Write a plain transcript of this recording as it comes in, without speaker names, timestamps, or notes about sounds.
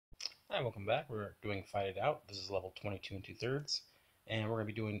Hi, welcome back. We're doing Fight It Out. This is level 22 and 2/3, and we're going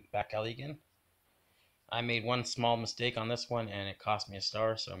to be doing back alley again. I made one small mistake on this one, and it cost me a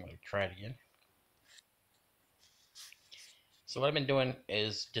star, so I'm going to try it again. So what I've been doing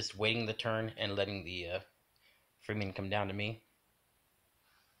is just waiting the turn and letting the freeman come down to me.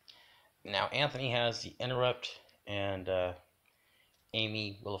 Now Anthony has the interrupt, and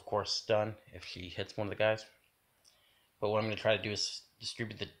Amy will of course stun if she hits one of the guys. But what I'm going to try to do is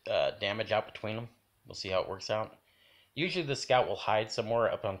distribute the damage out between them. We'll see how it works out. Usually the scout will hide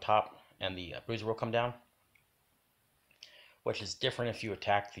somewhere up on top, and the bruiser will come down, which is different if you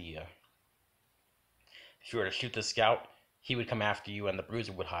attack if you were to shoot the scout, he would come after you and the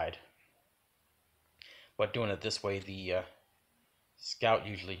bruiser would hide. But doing it this way, the scout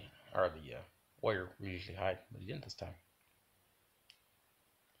usually, or the warrior would usually hide, but he didn't this time.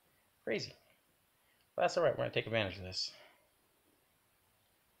 Crazy. But that's alright, we're going to take advantage of this.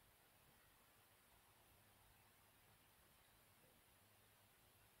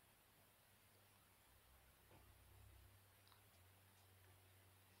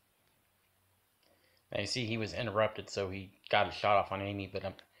 Now you see he was interrupted, so he got a shot off on Amy, but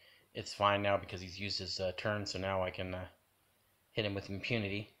it's fine now because he's used his turn, so now I can hit him with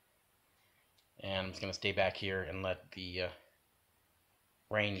impunity. And I'm just going to stay back here and let the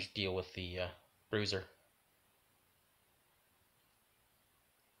range deal with the bruiser.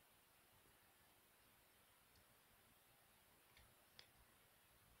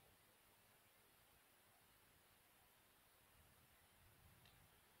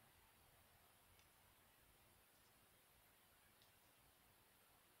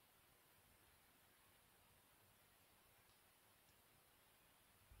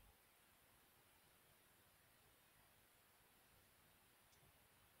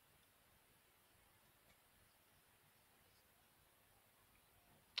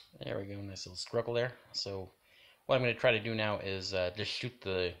 There we go, nice little struggle there. So what I'm going to try to do now is just shoot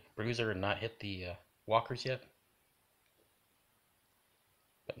the bruiser and not hit the walkers yet.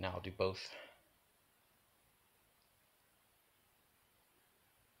 But now I'll do both.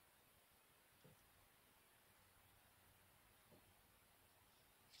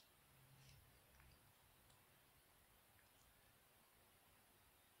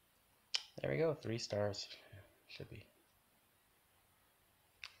 There we go, 3 stars. Should be.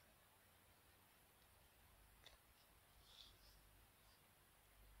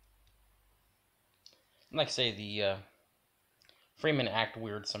 Like I say, the Freemen act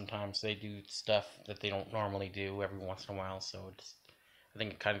weird sometimes. They do stuff that they don't normally do every once in a while, so I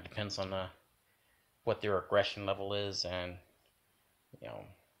think it kind of depends on what their aggression level is, and,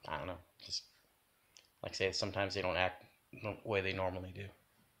 I don't know, just, like I say, sometimes they don't act the way they normally do.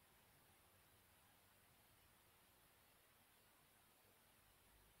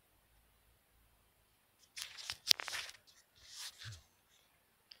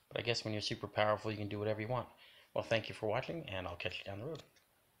 But I guess when you're super powerful, you can do whatever you want. Well, thank you for watching, and I'll catch you down the road.